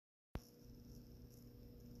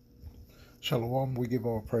Shalom, we give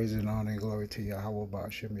all praise and honor and glory to Yahweh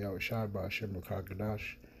Ba'ashem Yahushai Ba'ashem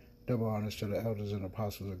Rakagadash. Double honors to the elders and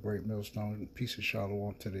apostles of Great Millstone. Peace and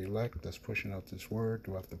shalom to the elect that's pushing out this word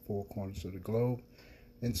throughout the four corners of the globe.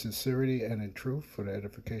 In sincerity and in truth, for the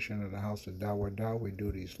edification of the house of Dawadah, we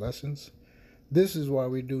do these lessons. This is why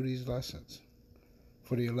we do these lessons,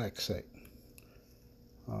 for the elect's sake.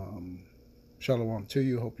 Shalom to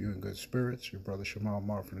you. Hope you're in good spirits. Your brother Shamal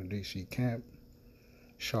Mar from the DC camp.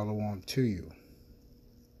 Shalom to you.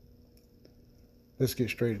 Let's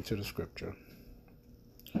get straight into the scripture.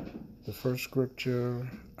 The first scripture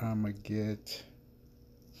I'm going to get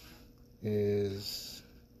is,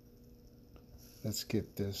 let's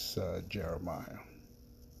get this Jeremiah.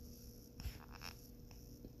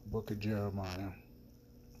 Book of Jeremiah.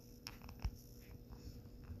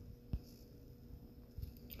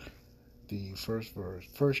 The first verse,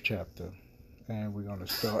 first chapter. And we're going to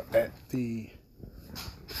start at the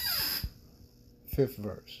 5th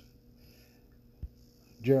verse.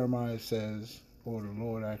 Jeremiah says, or the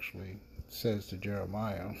Lord actually says to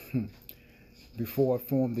Jeremiah, before I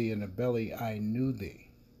formed thee in the belly, I knew thee.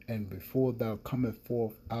 And before thou comest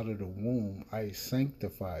forth out of the womb, I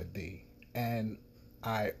sanctified thee. And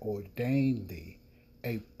I ordained thee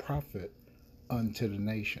a prophet unto the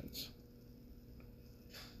nations.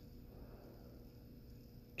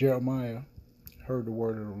 Jeremiah heard the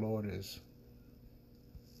word of the Lord is,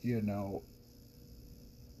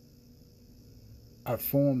 I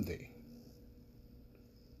formed thee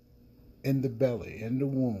in the belly, in the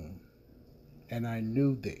womb, and I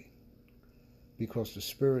knew thee. Because the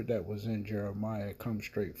spirit that was in Jeremiah comes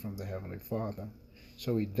straight from the Heavenly Father.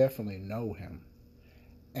 So he definitely know him.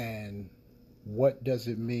 And what does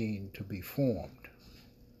it mean to be formed?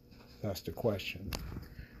 That's the question.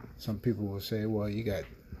 Some people will say, well, you got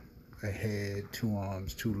a head, 2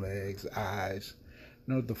 arms, 2 legs, eyes.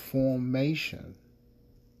 No, the formation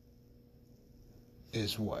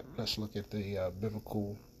is what? Let's look at the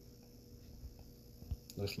biblical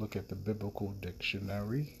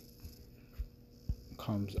dictionary.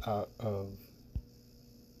 Comes out of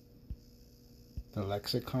the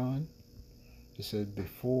lexicon. It says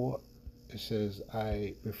before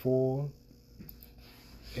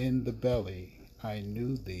in the belly I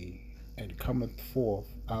knew thee, and cometh forth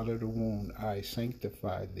out of the womb I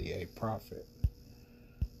sanctified thee a prophet.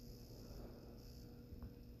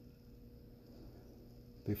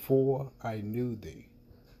 Before I knew thee.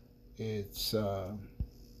 It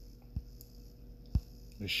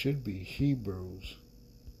should be Hebrews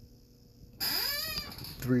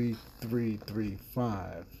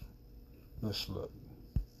 3:3-5. Let's look.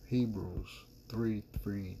 Hebrews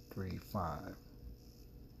 3:3-5.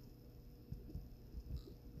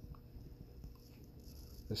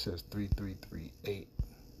 It says 3:3-8.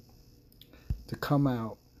 To come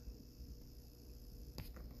out,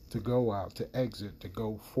 to go out, to exit, to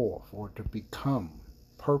go forth, or to become,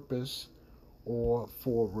 purpose, or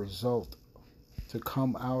for result, to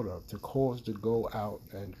come out of, to cause to go out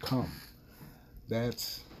and come.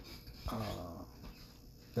 That's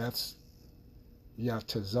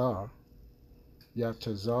Yatazar.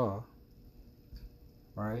 Yatazar,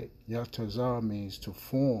 right? Yatazar means to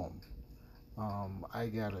form. I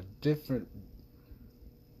got a different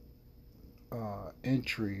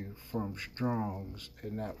entry from Strong's,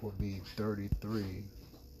 and that would be 33.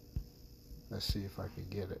 Let's see if I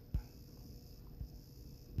could get it.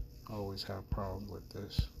 I always have problems with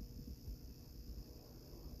this.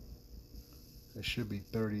 It should be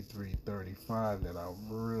 33-35 that I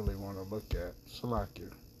really want to look at.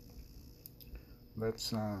 Salakia.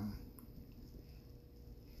 Let's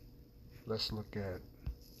look at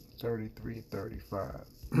 33-35.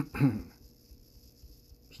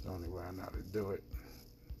 It's the only way I know how to do it.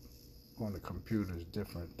 On the computer is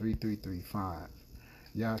different. 3335.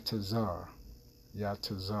 Yatazar.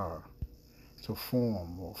 Yatazar. To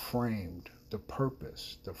form or framed. The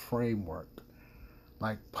purpose. The framework.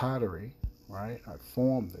 Like pottery, right? I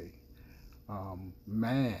formed thee.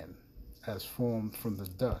 Man as formed from the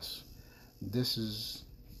dust. This is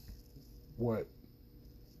what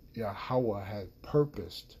Yahweh had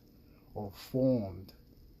purposed or formed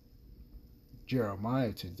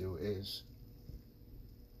Jeremiah to do, is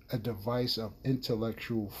a device of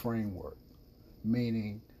intellectual framework,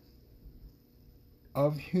 meaning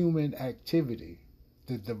of human activity.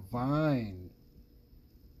 The divine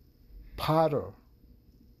potter,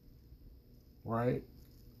 right,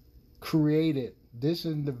 created this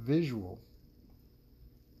individual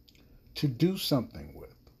to do something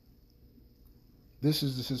with. This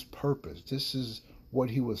is his purpose. This is what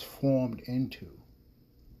he was formed into.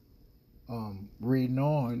 Reading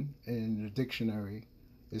on in the dictionary,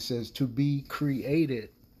 It says to be created,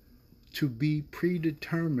 to be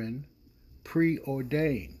predetermined,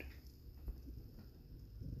 preordained.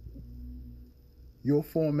 Your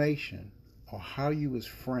formation, or how you was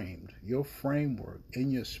framed, your framework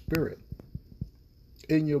in your spirit,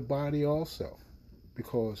 in your body also.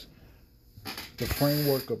 Because the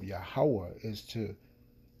framework of Yahweh is to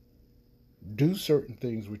do certain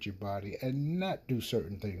things with your body and not do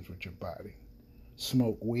certain things with your body.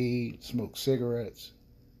 Smoke weed, smoke cigarettes,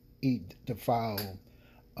 eat defiled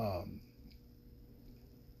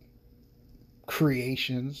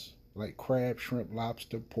creations like crab, shrimp,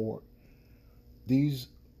 lobster, pork. These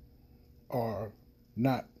are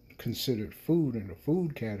not considered food in the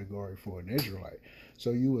food category for an Israelite. So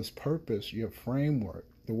you was purpose, your framework,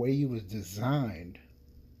 the way you was designed,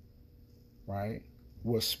 right,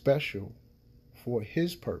 was special for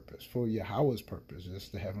his purpose, for Yahweh's purpose, as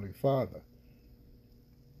the Heavenly Father.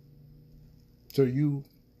 So you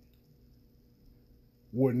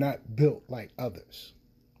were not built like others.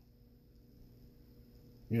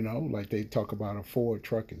 You know, like they talk about a Ford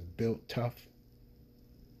truck is built tough,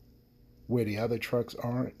 where the other trucks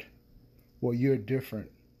aren't. Well, you're different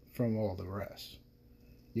from all the rest.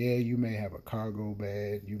 Yeah, you may have a cargo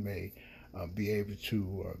bag, you may be able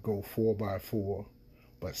to go 4x4,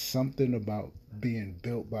 but something about being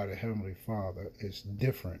built by the Heavenly Father is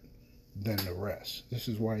different than the rest. This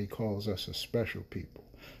is why he calls us a special people.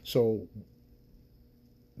 So,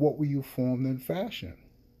 what were you formed in fashion?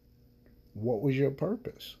 What was your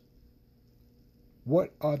purpose?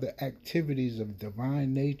 What are the activities of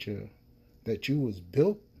divine nature that you was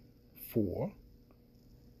built for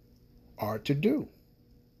are to do?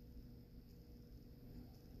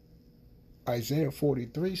 Isaiah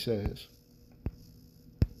 43 says,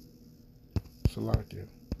 Salakia,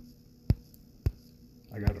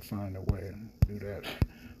 I got to find a way to do that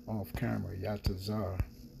off camera. Yatazar,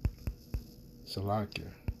 Salakia.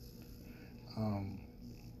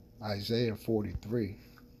 Isaiah 43.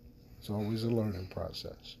 It's always a learning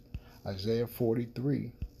process. Isaiah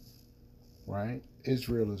 43, right?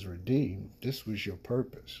 Israel is redeemed. This was your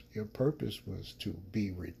purpose. Your purpose was to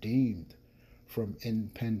be redeemed from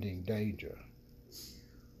impending danger,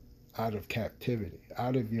 out of captivity,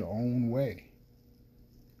 out of your own way,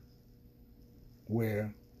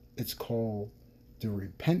 where it's called the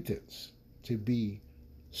repentance, to be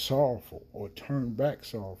sorrowful or turn back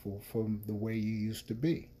sorrowful from the way you used to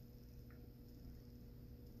be.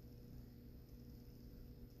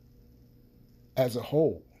 As a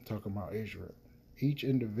whole, I'm talking about Israel. Each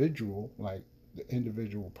individual, like the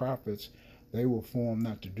individual prophets, they were formed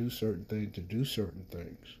not to do certain things, to do certain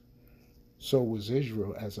things. So was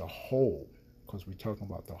Israel as a whole, because we're talking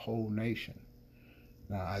about the whole nation.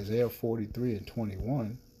 Now, Isaiah 43 and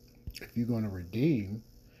 21, if you're going to redeem,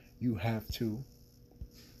 you have to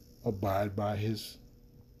abide by his,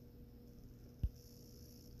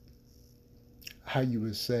 how you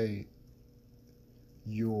would say,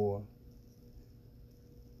 your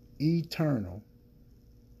eternal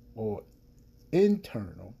or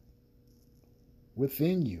internal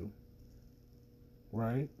within you,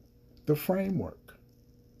 right? The framework,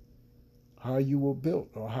 how you were built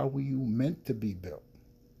or how were you meant to be built.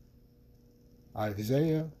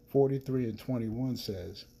 Isaiah 43 and 21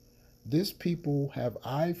 says, "This people have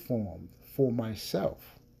I formed for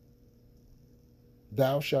myself.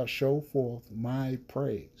 Thou shalt show forth my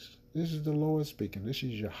praise." This is the Lord speaking. This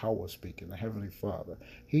is Yahweh speaking, the Heavenly Father.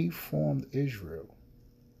 He formed Israel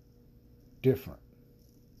different,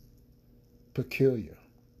 peculiar,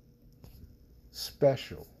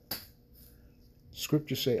 special.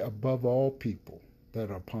 Scriptures say above all people that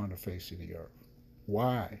are upon the face of the earth.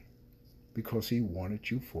 Why? Because he wanted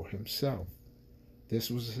you for himself. This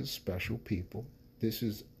was his special people. This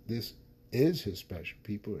is his special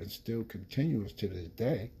people and still continues to this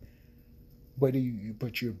day. But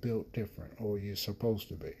you're built different, or you're supposed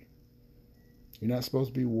to be. You're not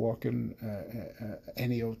supposed to be walking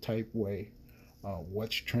any old type way.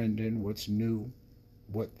 What's trending, what's new,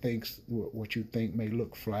 what you think may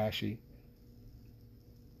look flashy.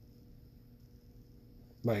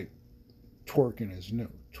 Like twerking is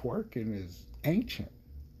new. Twerking is ancient.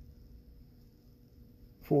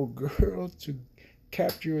 For a girl to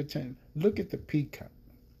capture your attention, look at the peacock.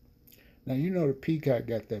 Now, you know the peacock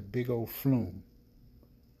got that big old flume.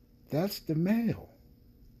 That's the male.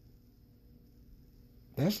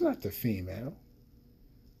 That's not the female.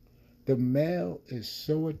 The male is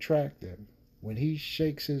so attractive when he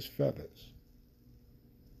shakes his feathers,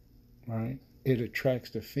 right? It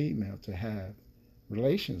attracts the female to have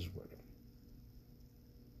relations with him.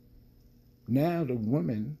 Now the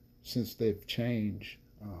women, since they've changed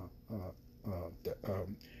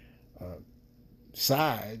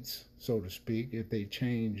sides, so to speak, if they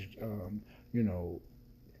changed, you know,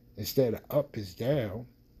 instead of up is down,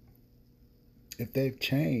 if they've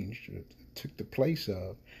changed, took the place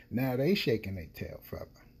of, now they shaking their tail feather.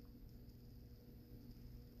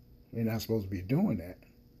 You're not supposed to be doing that.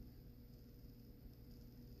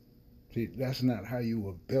 See, that's not how you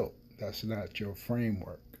were built. That's not your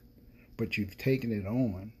framework. But you've taken it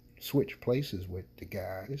on, switched places with the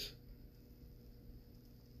guys,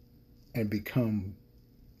 and become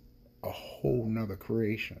a whole nother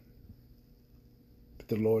creation. But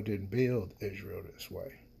the Lord didn't build Israel this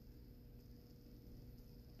way.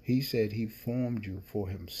 He said he formed you for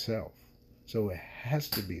himself. So it has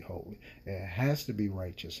to be holy. It has to be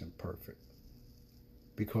righteous and perfect.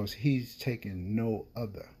 Because he's taken no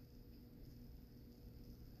other.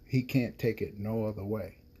 He can't take it no other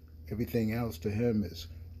way. Everything else to him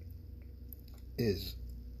is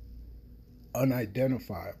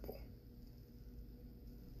unidentifiable.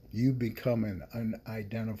 You become an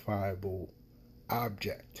unidentifiable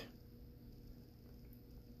object.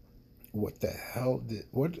 What the hell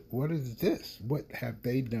what is this? What have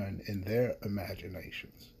they done in their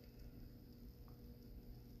imaginations?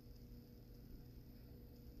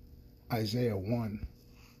 Isaiah 1,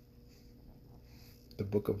 the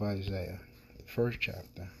book of Isaiah, the first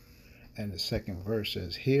chapter, and the second verse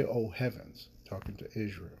says, "Hear, O heavens," talking to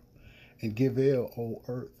Israel, "and give ear, O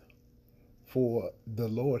earth, for the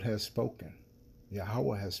Lord has spoken,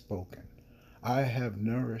 Yahweh has spoken. I have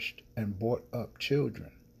nourished and brought up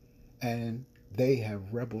children, and they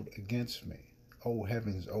have rebelled against me. O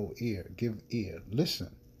heavens, O ear, give ear,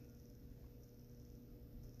 listen.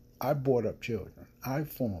 I brought up children, I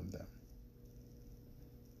formed them,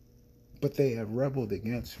 but they have rebelled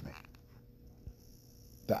against me.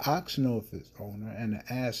 The ox knoweth his owner, and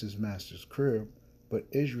the ass his master's crib, but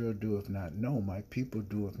Israel doeth not know, my people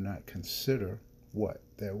doeth not consider what?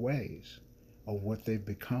 Their ways, or what they've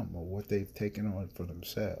become, or what they've taken on for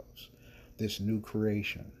themselves. This new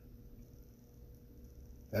creation.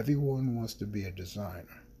 Everyone wants to be a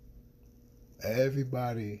designer.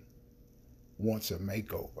 Everybody wants a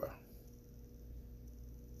makeover.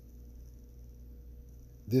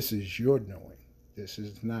 This is your doing. This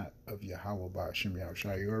is not of Yahweh Ba'ashem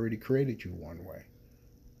Yahushua. He already created you one way.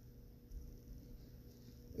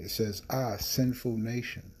 It says, sinful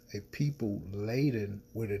nation, a people laden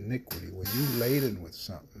with iniquity. When you're laden with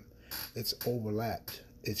something, it's overlapped.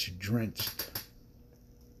 It's drenched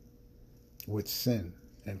with sin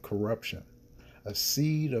and corruption. A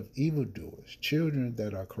seed of evildoers, children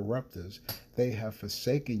that are corrupters, they have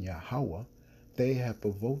forsaken Yahweh. They have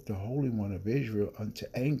provoked the Holy One of Israel unto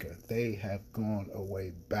anger. They have gone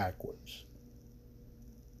away backwards.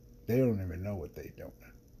 They don't even know what they're doing.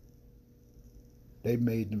 They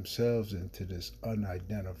made themselves into this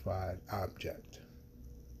unidentified object.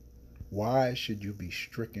 Why should you be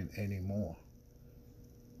stricken anymore?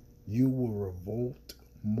 You will revolt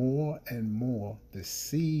more and more. The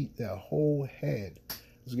seed, the whole head, I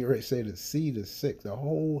was getting ready to say the seed is sick. The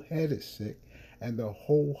whole head is sick, and the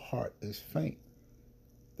whole heart is faint.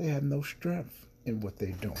 They have no strength in what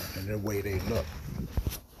they're doing and the way they look.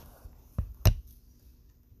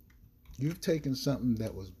 You've taken something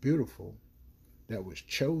that was beautiful, that was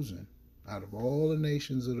chosen out of all the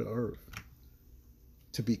nations of the earth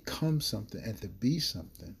to become something and to be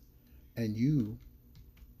something, and you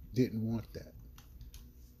didn't want that.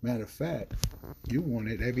 Matter of fact, you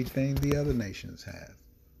wanted everything the other nations have.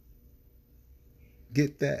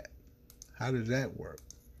 Get that. How did that work?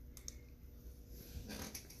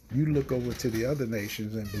 You look over to the other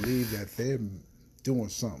nations and believe that they're doing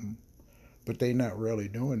something, but they're not really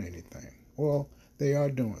doing anything. Well, they are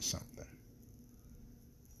doing something.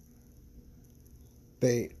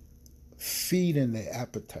 They feed in their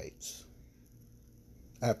appetites.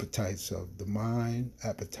 Appetites of the mind,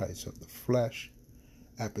 appetites of the flesh,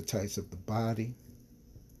 appetites of the body.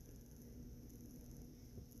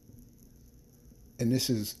 And this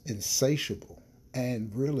is insatiable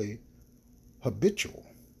and really habitual.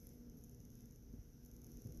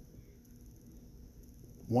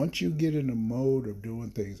 Once you get in the mode of doing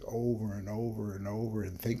things over and over and over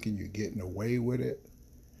and thinking you're getting away with it,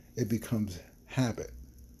 it becomes habit,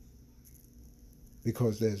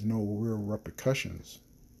 because there's no real repercussions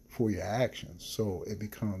for your actions. So it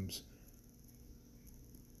becomes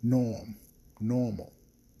normal,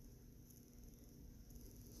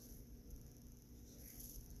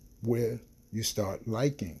 where you start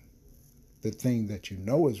liking the thing that you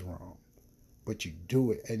know is wrong, but you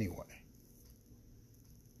do it anyway.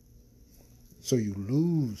 So you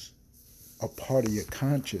lose a part of your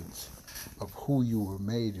conscience of who you were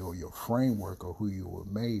made, or your framework of who you were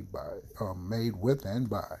made by, made with and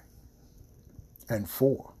by, and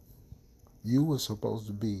for. You were supposed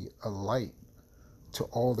to be a light to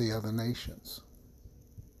all the other nations.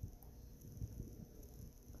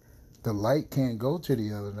 The light can't go to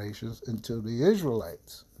the other nations until the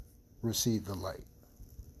Israelites receive the light.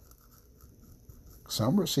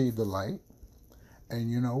 Some receive the light, and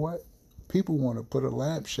you know what? People want to put a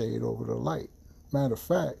lampshade over the light. Matter of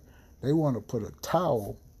fact, they want to put a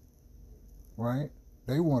towel, right?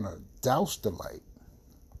 They want to douse the light.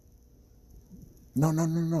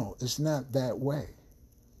 No. It's not that way.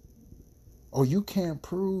 Oh, you can't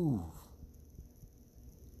prove.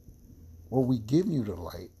 Well, we give you the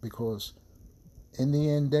light because in the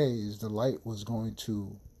end days, the light was going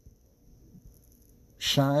to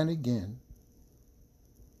shine again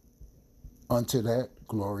unto that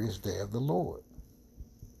glorious day of the Lord.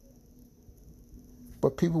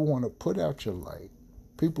 But people want to put out your light.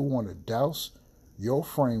 People want to douse your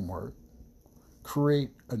framework, create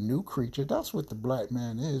a new creature. That's what the black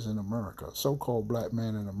man is in America. So-called black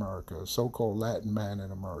man in America, so-called Latin man in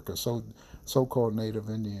America, so-called Native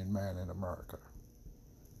Indian man in America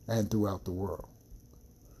and throughout the world.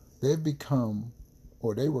 They've become,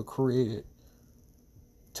 or they were created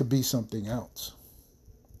to be something else,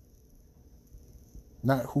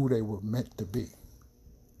 not who they were meant to be.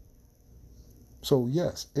 So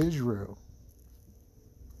yes, Israel,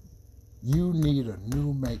 you need a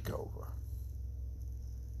new makeover.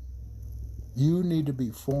 You need to be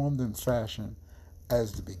formed and fashioned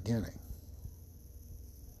as the beginning.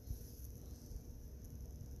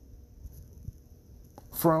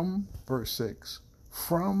 From, verse 6,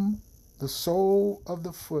 from the sole of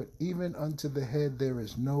the foot even unto the head there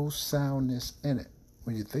is no soundness in it.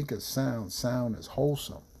 When you think of sound, sound is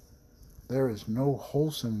wholesome. There is no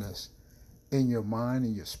wholesomeness in your mind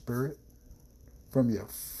and your spirit. From your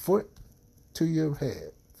foot to your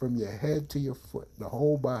head, from your head to your foot, the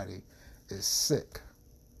whole body is sick.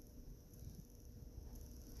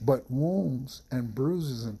 But wounds and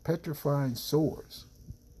bruises and petrifying sores,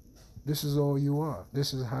 this is all you are.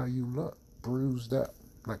 This is how you look, bruised up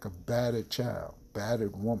like a battered child,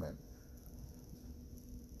 battered woman.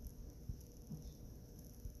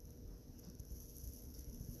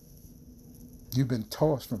 You've been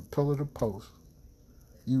tossed from pillar to post.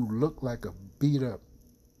 You look like a beat up,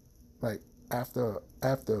 like after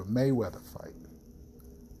a Mayweather fight,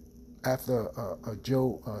 after a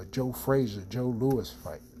Joe Frazier, Joe Lewis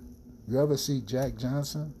fight. You ever see Jack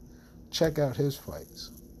Johnson? Check out his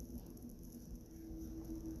fights.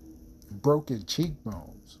 Broken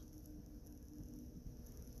cheekbones,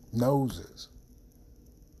 noses.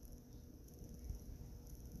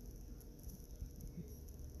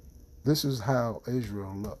 This is how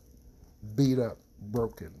Israel looked. Beat up,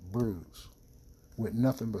 broken, bruised, with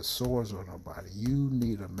nothing but sores on her body. You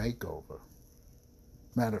need a makeover.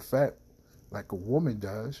 Matter of fact, like a woman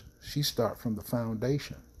does, she starts from the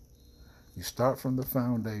foundation. You start from the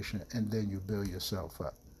foundation and then you build yourself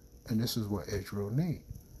up. And this is what Israel needs.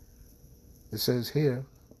 It says here,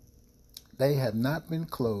 they have not been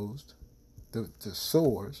closed, the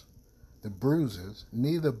sores, the bruises,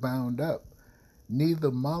 neither bound up,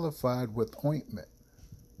 neither mollified with ointment.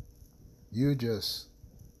 You're just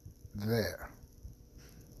there,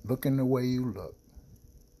 looking the way you look,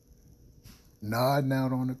 nodding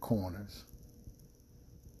out on the corners,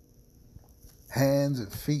 hands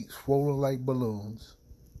and feet swollen like balloons,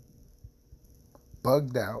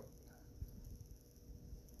 bugged out,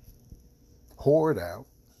 whored out.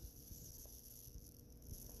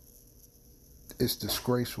 It's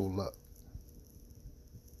disgraceful look.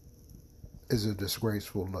 It's a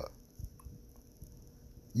disgraceful look.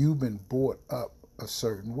 You've been brought up a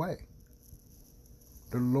certain way.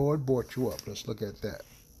 The Lord brought you up. Let's look at that.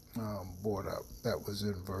 Brought up. That was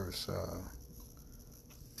in verse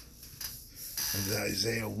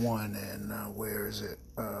Isaiah 1, and where is it?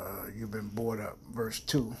 You've been brought up. Verse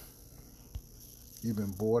 2. You've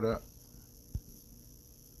been brought up.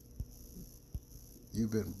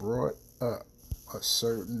 You've been brought up a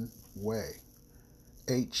certain way.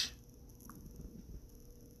 H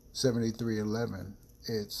 73:11.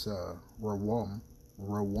 It's Rawam.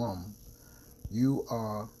 You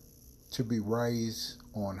are to be raised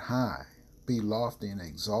on high, be lofty and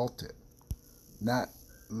exalted, not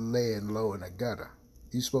laying low in the gutter.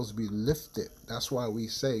 You're supposed to be lifted. That's why we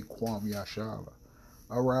say Kwam Yashala.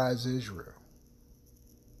 Arise, Israel.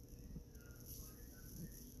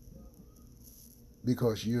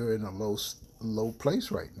 Because you're in a low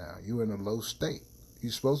place right now. You're in a low state.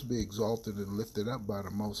 You're supposed to be exalted and lifted up by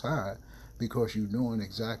the Most High because you're doing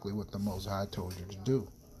exactly what the Most High told you to do.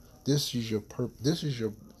 This is your this is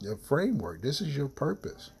your framework. This is your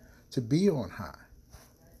purpose, to be on high.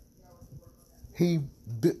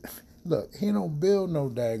 Look, he don't build no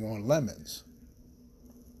daggone lemons,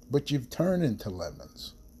 but you've turned into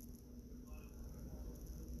lemons.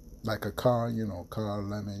 Like a car, car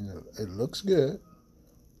lemon, it looks good.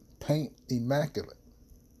 Paint immaculate.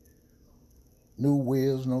 New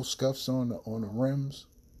wheels, no scuffs on the rims.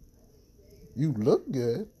 You look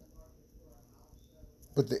good,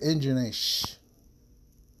 but the engine ain't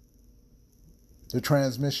The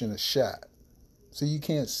transmission is shot. So you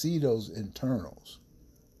can't see those internals.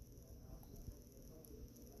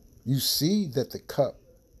 You see that the cup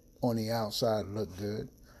on the outside look good,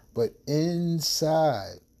 but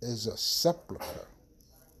inside is a sepulcher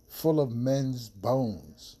full of men's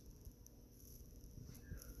bones,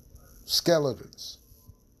 skeletons.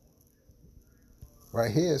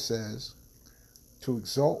 Right here it says, to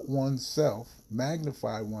exalt oneself,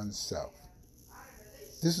 magnify oneself.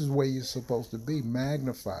 This is where you're supposed to be,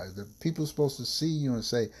 magnified. The people are supposed to see you and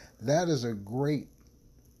say, that is a great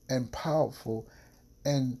and powerful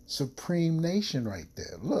and supreme nation right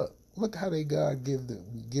there. Look how they God give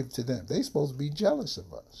to them. They supposed to be jealous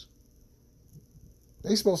of us.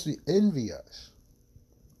 They supposed to envy us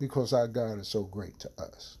because our God is so great to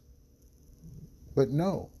us. But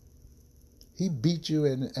no, he beat you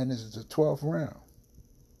and it's the 12th round.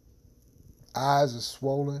 Eyes are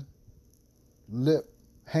swollen, lip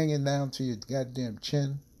hanging down to your goddamn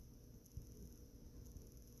chin.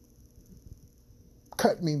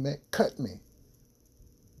 Cut me, man, cut me.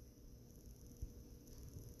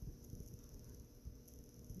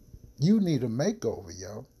 You need a makeover,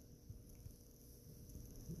 yo.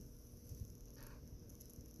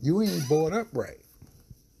 You ain't brought up right.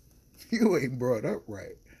 You ain't brought up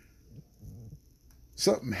right.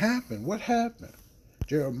 Something happened. What happened?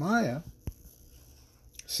 Jeremiah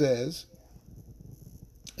says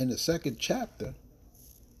in the 2nd chapter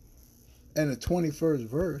and the 21st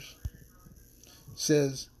verse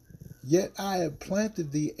says, yet I have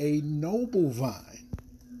planted thee a noble vine.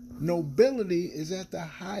 Nobility is at the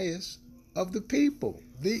highest of the people.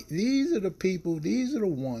 These are the people, these are the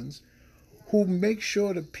ones who make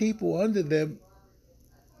sure the people under them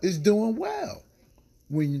is doing well.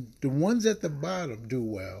 When the ones at the bottom do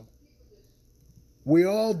well, we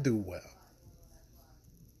all do well.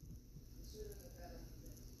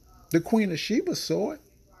 The Queen of Sheba saw it.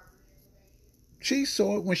 She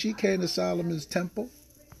saw it when she came to Solomon's temple.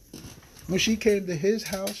 When she came to his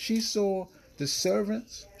house, she saw the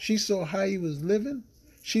servants. She saw how he was living.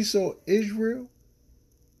 She saw Israel.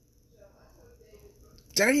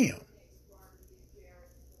 Damn.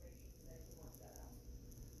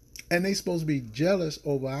 And they supposed to be jealous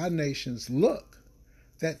over our nation's look,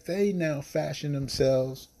 that they now fashion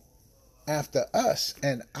themselves after us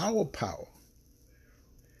and our power.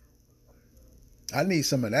 I need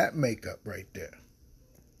some of that makeup right there.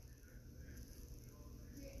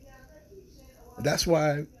 That's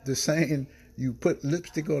why the saying, you put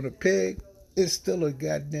lipstick on a pig, it's still a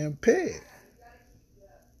goddamn pig.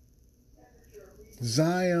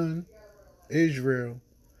 Zion, Israel,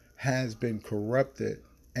 has been corrupted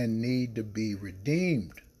and need to be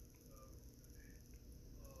redeemed.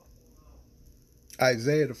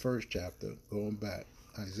 Isaiah, the 1st chapter, going back,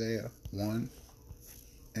 Isaiah 1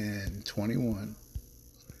 and 21,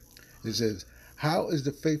 it says, how is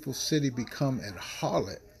the faithful city become an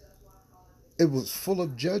harlot? It was full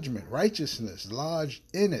of judgment, righteousness lodged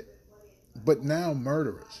in it, but now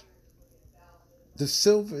murderers. The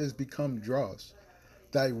silver is become dross,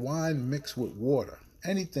 thy wine mixed with water.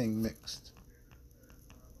 Anything mixed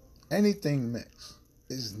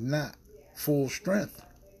is not full strength.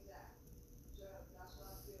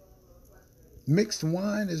 Mixed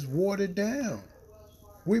wine is watered down.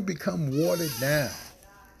 We become watered down.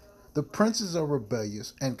 The princes are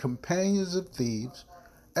rebellious and companions of thieves.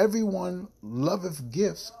 Everyone loveth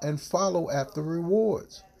gifts and follow after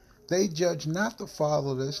rewards. They judge not the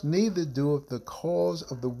fatherless, neither doeth the cause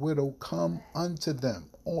of the widow come unto them,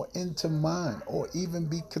 or into mind, or even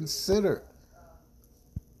be considered.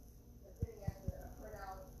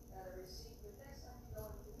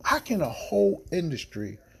 How can a whole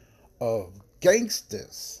industry of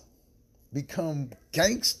gangsters become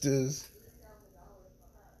gangsters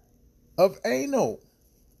of anal?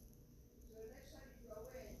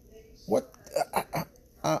 What?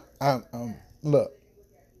 Look,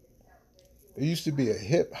 there used to be a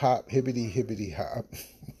hip hop, hibbity hop,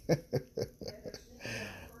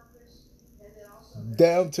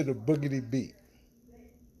 down to the boogity beat.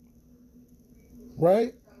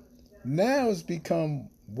 Right? Now it's become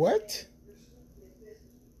what?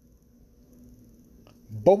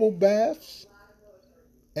 Bubble baths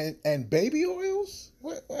and baby oils?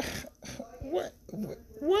 What?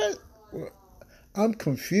 I'm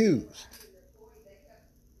confused.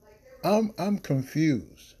 I'm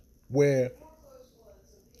confused. Where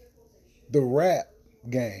the rap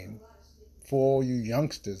game, for all you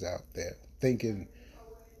youngsters out there thinking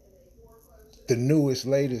the newest,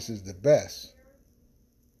 latest is the best.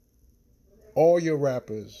 All your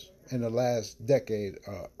rappers in the last decade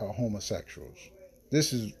are homosexuals.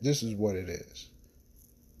 This is what it is.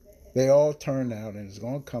 They all turn out, and it's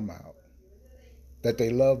going to come out, that they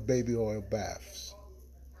love baby oil baths.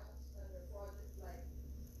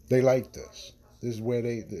 They like this. This is where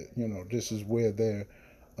this is where their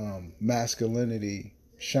masculinity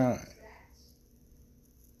shine.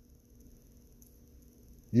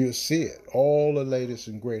 You'll see it. All the latest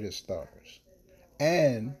and greatest stars.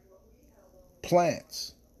 And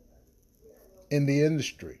plants in the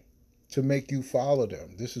industry to make you follow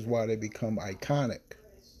them. This is why they become iconic.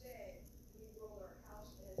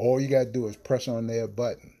 All you got to do is press on their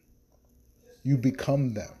button. You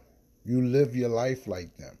become them. You live your life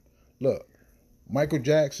like them. Look, Michael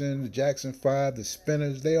Jackson, the Jackson 5, the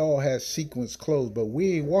Spinners, they all had sequins clothes, but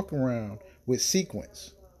we ain't walking around with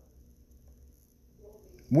sequins.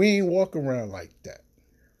 We ain't walking around like that.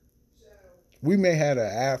 We may have an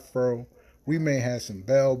afro. We may have some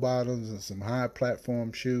bell bottoms and some high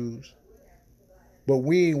platform shoes. But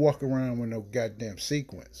we ain't walking around with no goddamn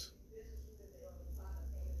sequins.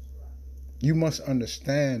 You must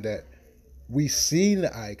understand that we seen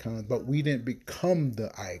the icons, but we didn't become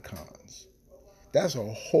the icons. That's a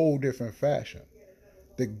whole different fashion.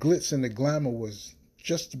 The glitz and the glamour was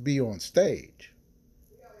just to be on stage.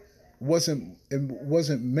 It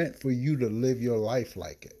wasn't meant for you to live your life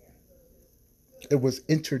like it. It was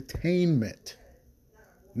entertainment.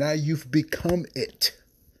 Now you've become it.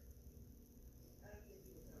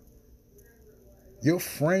 Your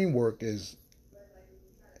framework is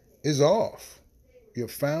off. Your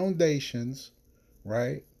foundations,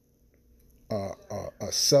 right, are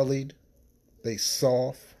sullied. They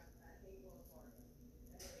soft.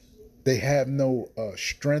 They have no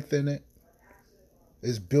strength in it.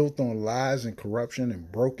 It's built on lies and corruption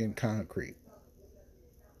and broken concrete.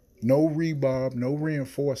 No rebarb, no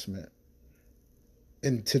reinforcement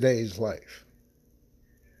in today's life.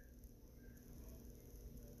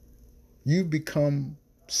 You become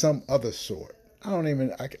some other sort. I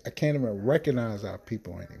can't even recognize our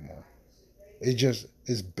people anymore.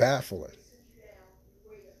 It's baffling.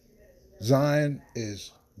 Zion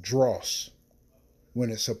is dross when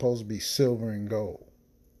it's supposed to be silver and gold.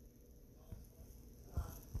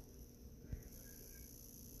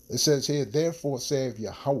 It says here, therefore saith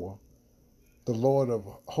Yahweh, the Lord of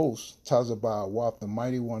hosts, Yatazar, the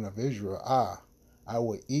mighty one of Israel, I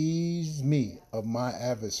will ease me of my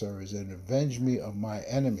adversaries and avenge me of my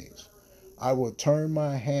enemies. I will turn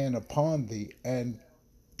my hand upon thee and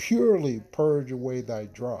purely purge away thy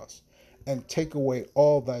dross and take away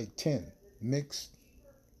all thy tin. Mixed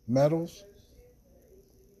metals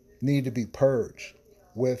need to be purged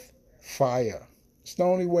with fire. It's the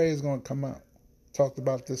only way it's going to come out. Talked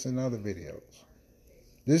about this in other videos.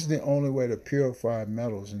 This is the only way to purify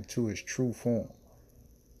metals into its true form.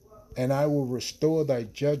 And I will restore thy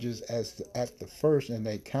judges at the first, and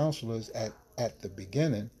thy counselors at the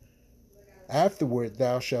beginning. Afterward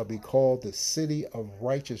thou shalt be called the city of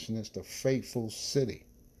righteousness, the faithful city.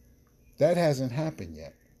 That hasn't happened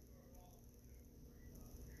yet.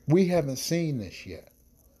 We haven't seen this yet.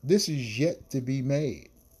 This is yet to be made.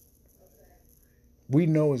 We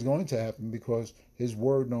know it's going to happen because his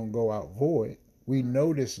word don't go out void. We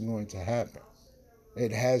know this is going to happen.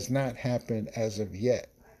 It has not happened as of yet.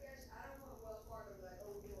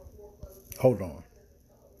 Hold on.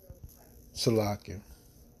 Salakia.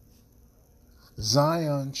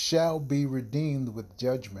 Zion shall be redeemed with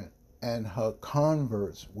judgment, and her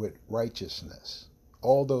converts with righteousness.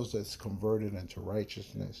 All those that's converted into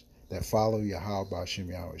righteousness, that follow Yahweh B'Shem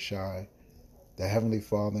Yahweh Shai, the Heavenly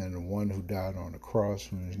Father, and the one who died on the cross,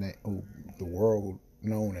 who the world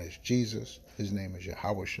known as Jesus, his name is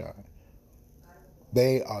Yahweh Shai.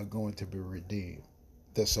 They are going to be redeemed.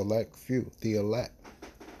 The select few, the elect.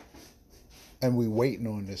 And we're waiting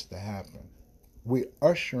on this to happen. We're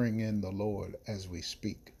ushering in the Lord as we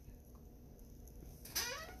speak.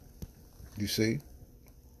 You see?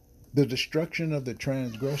 The destruction of the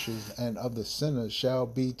transgressors and of the sinners shall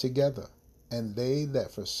be together, and they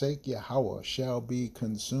that forsake Yahweh shall be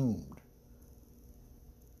consumed.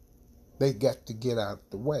 They got to get out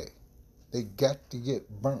the way. They got to get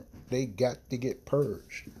burnt. They got to get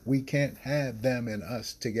purged. We can't have them and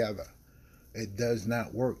us together. It does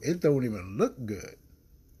not work. It don't even look good.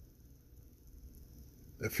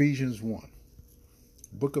 Ephesians 1.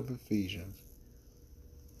 Book of Ephesians.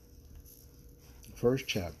 First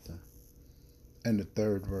chapter. And the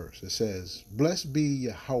 3rd verse. It says, Blessed be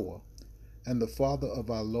Yahweh and the Father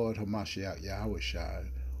of our Lord Hamashiach Yahushua,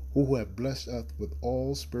 who have blessed us with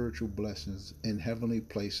all spiritual blessings in heavenly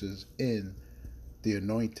places in the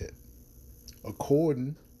anointed,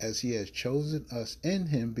 according as he has chosen us in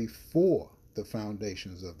him before the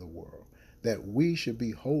foundations of the world, that we should be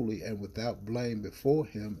holy and without blame before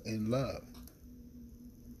him in love,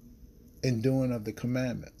 in doing of the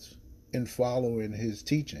commandments, in following his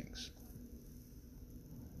teachings.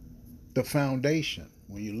 The foundation,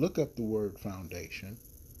 when you look up the word foundation,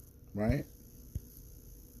 right?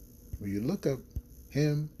 When you look up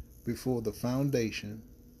him before the foundation.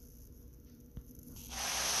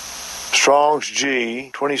 Strong's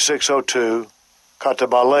G 2602,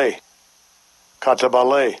 katabale.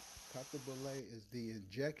 Katabale. Katabale is the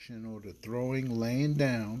injection or the throwing, laying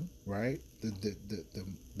down, right? The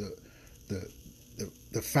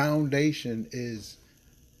foundation is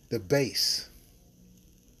the base,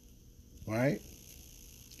 right?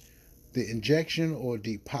 The injection or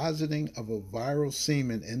depositing of a viral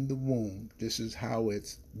semen in the womb. This is how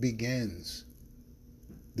it begins.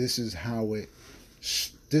 This is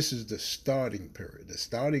the starting period. The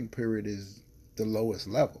starting period is the lowest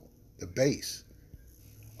level, the base.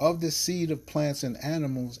 Of the seed of plants and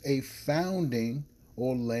animals, a founding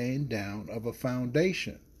or laying down of a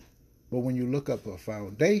foundation. But when you look up a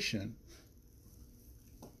foundation,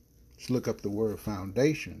 let's look up the word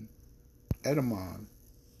foundation, etymon.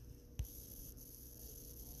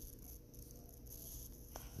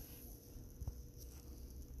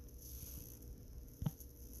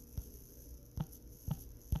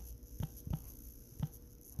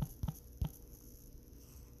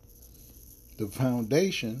 The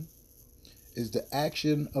foundation is the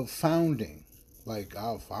action of founding, like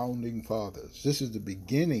our founding fathers. This is the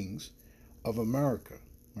beginnings of America,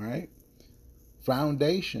 right?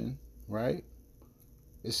 Foundation, right?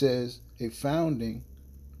 It says a founding,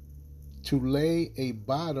 to lay a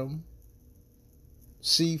bottom,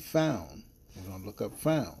 see found. We're going to look up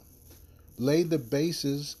found. Lay the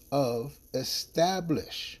basis of,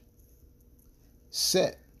 establish,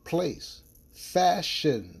 set, place,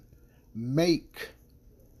 fashion, make.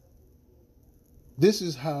 This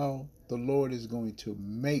is how the Lord is going to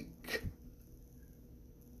make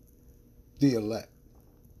the elect.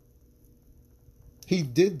 He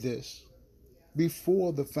did this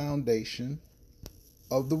before the foundation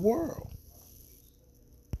of the world.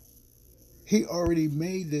 He already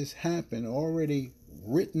made this happen, already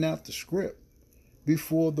written out the script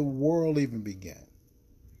before the world even began.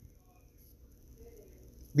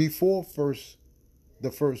 Before the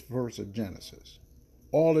first verse of Genesis.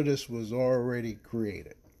 All of this was already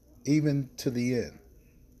created, even to the end.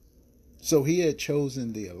 So he had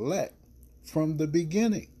chosen the elect from the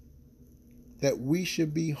beginning, that we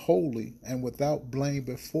should be holy and without blame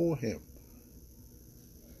before him,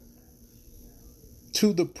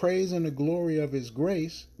 to the praise and the glory of his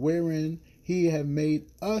grace, wherein he had made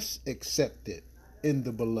us accepted in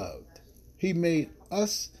the beloved. He made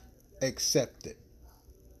us accepted,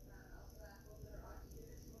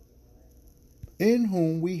 in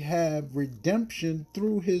whom we have redemption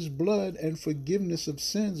through his blood and forgiveness of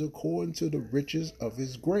sins according to the riches of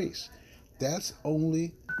his grace. That's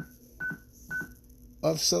only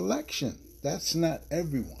of selection. That's not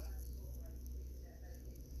everyone.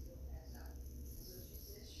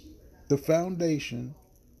 The foundation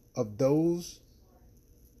of those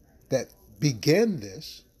that began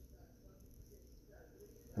this,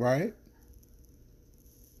 right,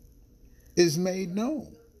 is made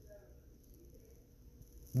known,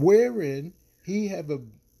 wherein he have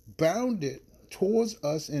abounded towards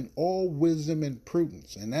us in all wisdom and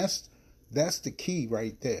prudence. And that's the key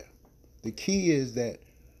right there. The key is that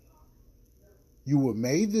you were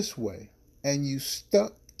made this way and you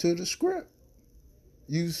stuck to the script.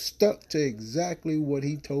 You stuck to exactly what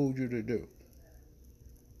he told you to do.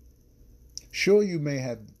 Sure, you may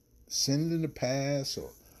have sinned in the past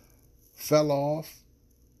or fell off,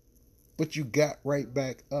 but you got right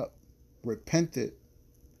back up, repented,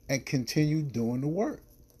 and continued doing the work.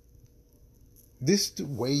 This is the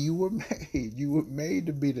way you were made. You were made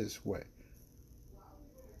to be this way.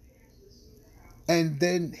 And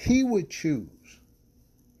then he would choose,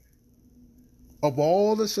 of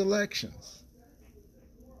all the selections,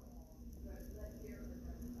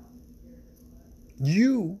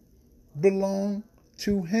 you belong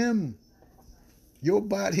to him. Your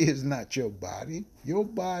body is not your body. Your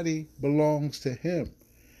body belongs to him.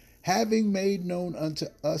 Having made known unto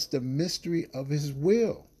us the mystery of his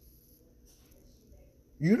will.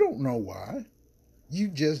 You don't know why. You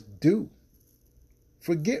just do.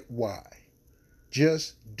 Forget why.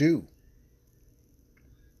 Just do.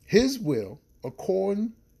 His will,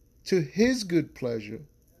 according to his good pleasure,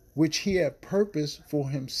 which he had purposed for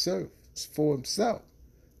himself.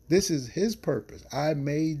 This is his purpose. I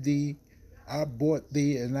made thee, I bought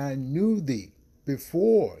thee, and I knew thee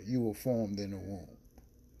before you were formed in the womb.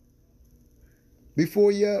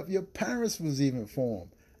 Before your parents was even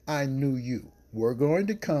formed, I knew you. We're going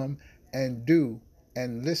to come and do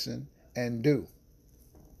and listen and do.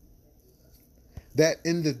 That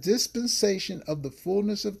in the dispensation of the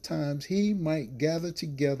fullness of times he might gather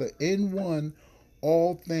together in one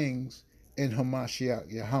all things in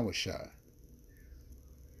Hamashiach Yahushua,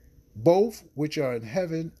 both which are in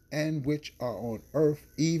heaven and which are on earth,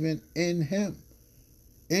 even in him,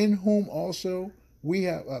 in whom also we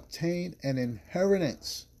have obtained an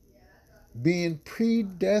inheritance, being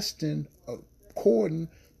predestined according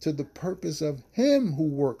to the purpose of him who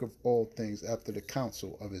worketh all things after the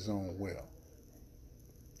counsel of his own will.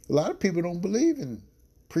 A lot of people don't believe in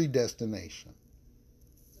predestination.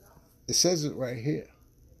 It says it right here.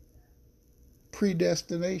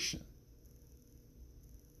 Predestination.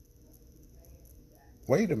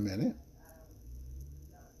 Wait a minute.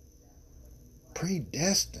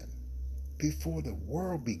 Predestined before the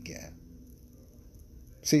world began.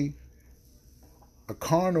 See, a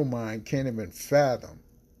carnal mind can't even fathom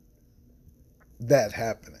that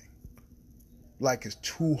happening. Like it's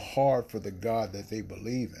too hard for the God that they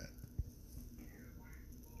believe in.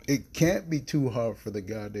 It can't be too hard for the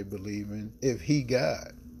God they believe in if he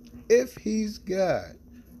God. If he's God.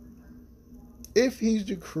 If he's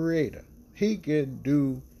the creator, he can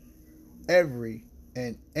do every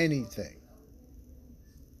and anything.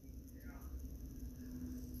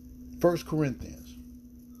 1 Corinthians,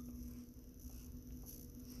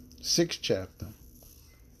 6th chapter,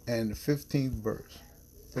 and the 15th verse.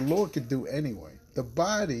 The Lord could do anyway. The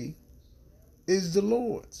body is the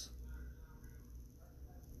Lord's.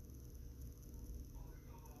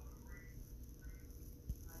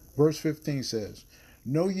 Verse 15 says,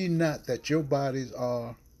 know ye not that your bodies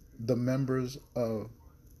are the members of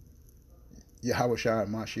Yahushua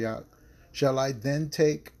and Mashiach? Shall I then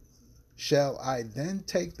take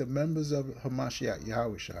the members of Hamashiach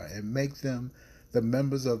Yahushua and make them the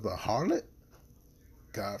members of the harlot?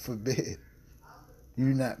 God forbid. You're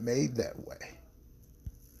not made that way.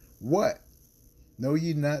 What? Know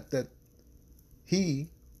ye not that he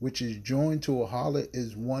which is joined to a harlot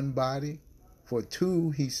is one body? For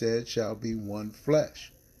two, he said, shall be one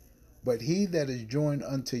flesh. But he that is joined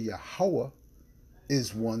unto Yahweh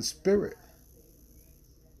is one spirit.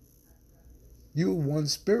 You are one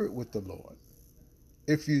spirit with the Lord.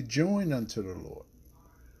 If you join unto the Lord.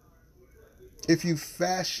 If you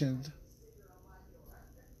fashioned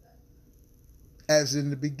as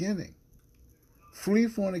in the beginning. Flee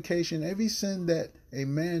fornication. Every sin that a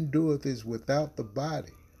man doeth is without the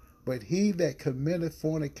body. But he that committeth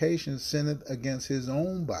fornication sinneth against his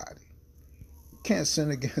own body. You can't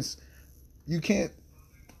sin against, you can't.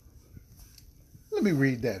 Let me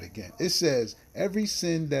read that again. It says, every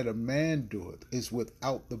sin that a man doeth is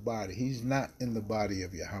without the body. He's not in the body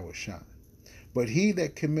of Yahushua. But he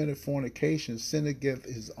that committeth fornication sinneth against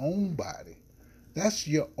his own body. That's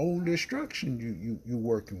your own destruction you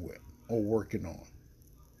working with or working on.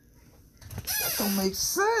 That don't make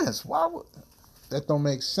sense. Why would that don't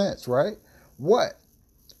make sense, right? What?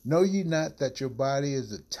 Know ye not that your body is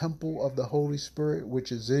the temple of the Holy Spirit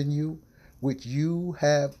which is in you, which you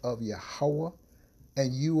have of Yahweh,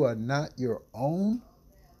 and you are not your own?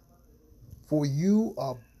 For you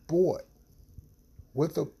are bought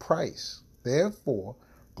with a price. Therefore,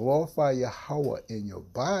 glorify Yahweh in your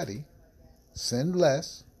body. Sin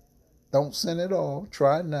less. Don't sin at all.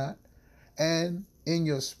 Try not. And in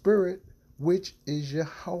your spirit, which is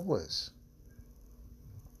Yahweh's.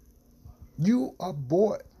 You are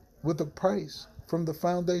bought with a price from the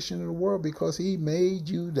foundation of the world because he made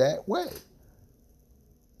you that way.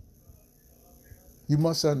 You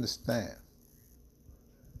must understand.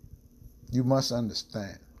 You must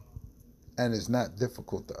understand. And it's not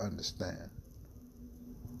difficult to understand.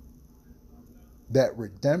 That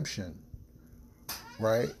redemption,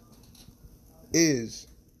 right, is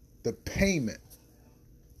the payment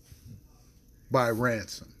by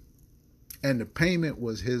ransom. And the payment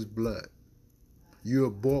was his blood. You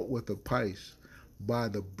are bought with a price by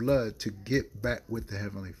the blood to get back with the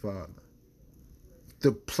Heavenly Father.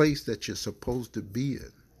 The place that you're supposed to be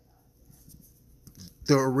in.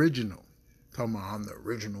 The original. Talking about I'm the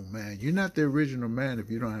original man. You're not the original man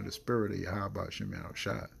if you don't have the spirit of Yahweh Shem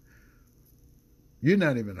Shai. You're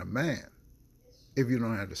not even a man. if you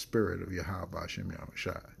don't have the spirit of Yahweh Ba'Shem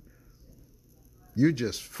Yahushai. You're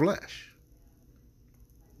just flesh.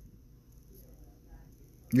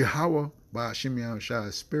 Yahweh Ba'Shem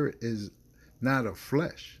Yahushui's spirit is not of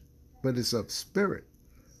flesh, but it's of spirit.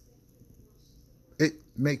 It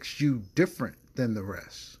makes you different than the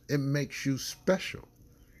rest. It makes you special,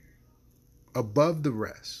 above the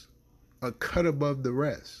rest, a cut above the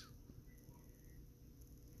rest.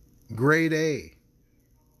 Grade A.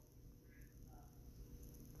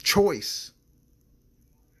 Choice.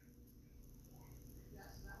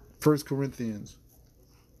 1 Corinthians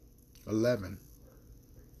 11.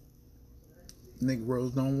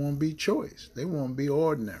 Negroes don't want to be choice. They want to be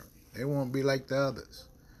ordinary. They want to be like the others.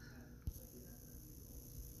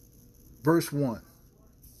 Verse 1.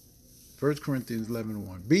 1 Corinthians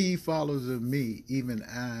 11:1. Be ye followers of me, even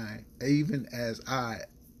as I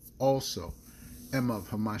also am of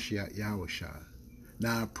Hamashiach Yahushua.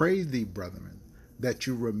 Now I pray thee, brethren, that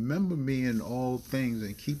you remember me in all things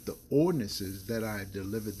and keep the ordinances that I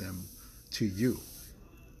delivered them to you.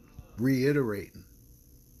 Reiterating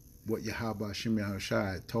what Yahweh Hashem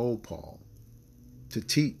Yahushua had told Paul to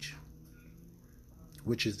teach,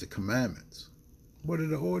 which is the commandments. What are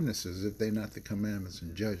the ordinances if they're not the commandments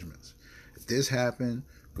and judgments? If this happened,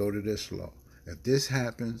 go to this law. If this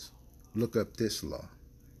happens, look up this law.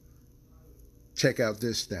 Check out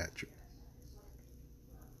this statute.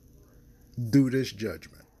 Do this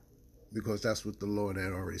judgment, because that's what the Lord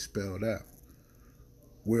had already spelled out.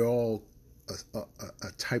 We're all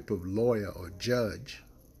a type of lawyer or judge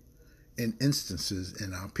in instances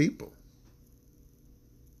in our people.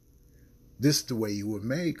 This is the way you were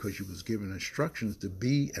made, because you was given instructions to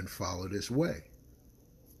be and follow this way.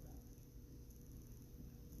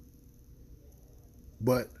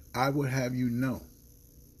 But I would have you know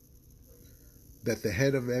that the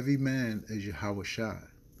head of every man is Yahweh Shai,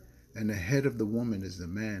 and the head of the woman is the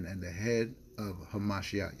man, and the head of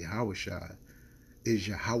Hamashiach Yahweh Shai is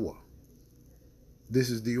Yahweh. This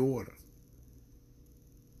is the order.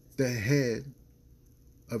 The head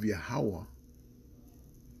of Yahweh,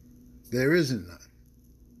 there isn't none.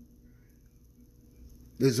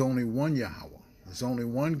 There's only one Yahweh. There's only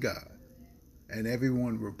one God. And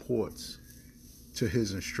everyone reports to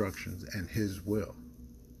his instructions and his will.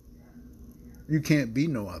 You can't be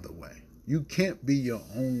no other way. You can't be your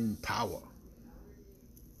own power.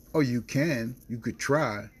 Oh, you can. You could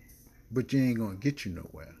try, but you ain't going to get you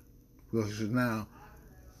nowhere. Because now,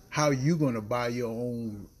 how are you going to buy your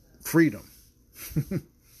own freedom?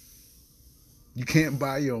 You can't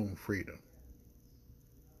buy your own freedom.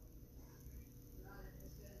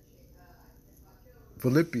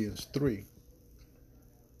 Philippians 3.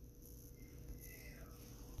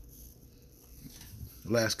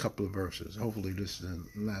 Last couple of verses. Hopefully this is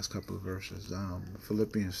the last couple of verses.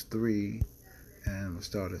 Philippians 3, and we'll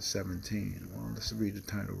start at 17. Well, let's read the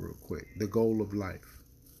title real quick. The goal of life.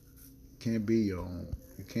 Can't be your own.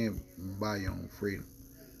 You can't buy your own freedom.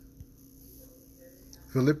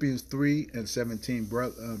 Philippians 3 and 17.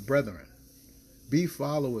 Brethren, be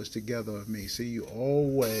followers together of me. See, you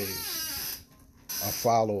always a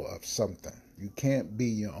follower of something. You can't be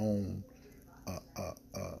your own.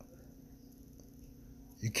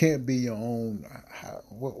 You can't be your own.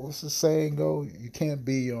 What's the saying go? You can't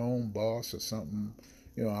be your own boss or something.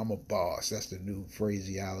 You know, I'm a boss. That's the new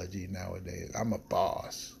phraseology nowadays. I'm a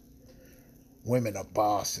boss. Women are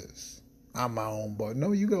bosses. I'm my own boss.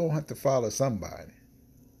 No, you're going to have to follow somebody.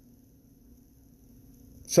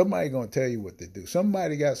 Somebody going to tell you what to do.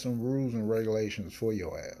 Somebody got some rules and regulations for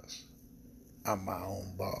your ass. I'm my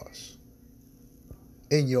own boss.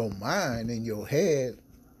 In your mind, in your head,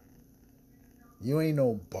 you ain't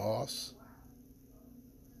no boss.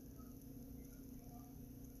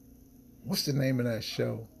 What's the name of that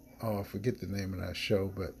show? Oh, I forget the name of that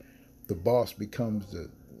show, but the boss becomes the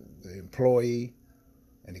employee,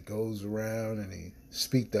 and he goes around and he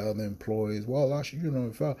speak to other employees. Well,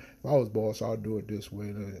 if I was boss, I'll do it this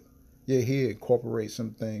way. Yeah, he incorporates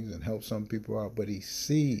some things and help some people out, but he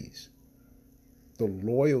sees the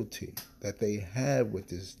loyalty that they have with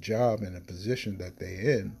this job and the position that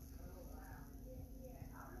they're in.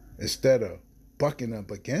 Instead of bucking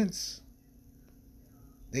up against,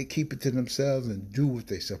 they keep it to themselves and do what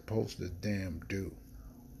they're supposed to damn do.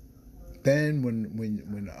 Then when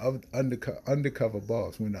the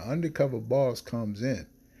undercover boss comes in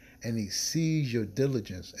and he sees your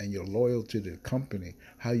diligence and your loyalty to the company,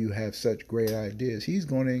 how you have such great ideas, he's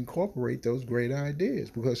going to incorporate those great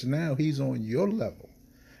ideas, because now he's on your level.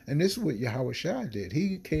 And this is what Yahweh Shai did.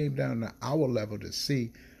 He came down to our level to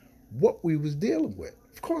see what we was dealing with.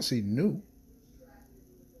 Of course he knew.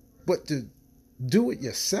 But to do it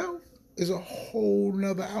yourself, is a whole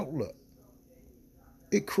nother outlook.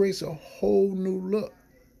 It creates a whole new look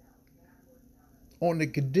on the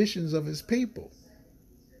conditions of his people.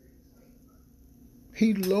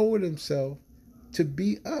 He lowered himself to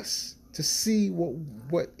be us, to see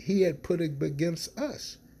what he had put against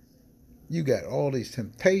us. You got all these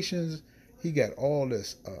temptations. He got all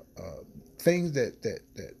this things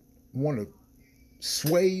that want to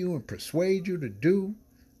sway you and persuade you to do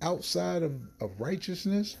outside of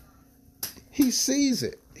righteousness. He sees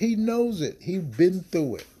it. He knows it. He's been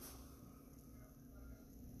through it.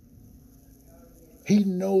 He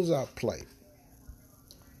knows our plight.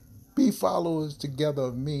 Be followers together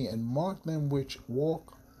of me, and mark them which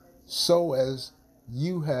walk so as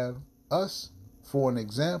you have us for an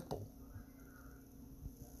example.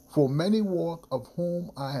 For many walk, of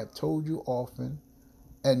whom I have told you often,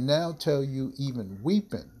 and now tell you even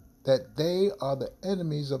weeping, that they are the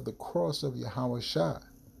enemies of the cross of Yahushua.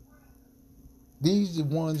 These are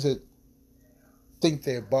the ones that think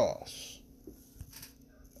they're boss.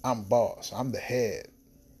 I'm boss. I'm the head.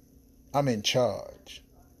 I'm in charge.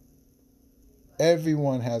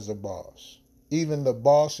 Everyone has a boss. Even the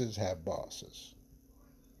bosses have bosses.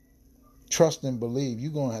 Trust and believe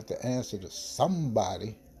you're going to have to answer to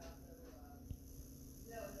somebody.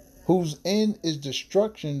 Whose end is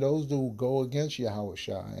destruction, those who go against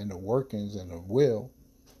Yahushua and the workings and the will.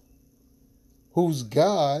 Whose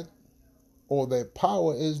God or their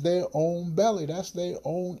power is their own belly. That's their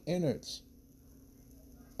own innards.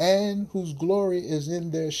 And whose glory is in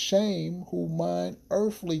their shame, who mind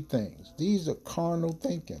earthly things. These are carnal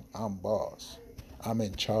thinking. I'm boss. I'm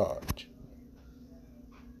in charge.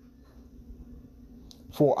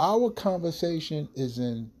 For our conversation is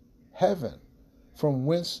in heaven, from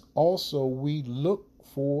whence also we look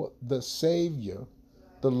for the Savior,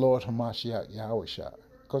 the Lord Hamashiach Yahushua.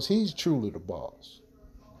 Because he's truly the boss.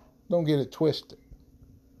 Don't get it twisted.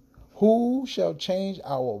 Who shall change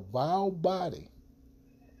our vile body,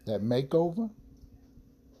 that makeover,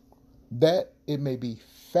 that it may be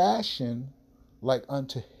fashioned like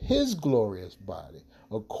unto his glorious body,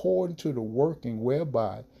 according to the working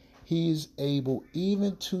whereby he is able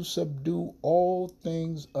even to subdue all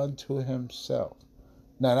things unto himself.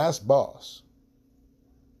 Now that's boss.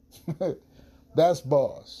 That's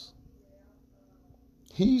boss.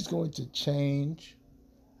 He's going to change,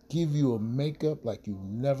 give you a makeup like you've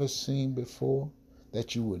never seen before,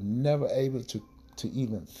 that you were never able to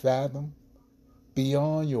even fathom,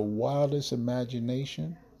 beyond your wildest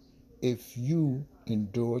imagination, if you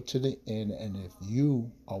endure to the end, and if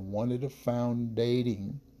you are one of the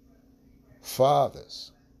foundating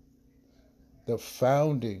fathers, the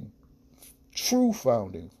true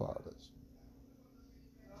founding fathers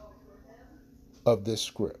of this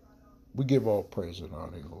script. We give all praise and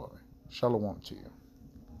honor and glory. Shalom to you.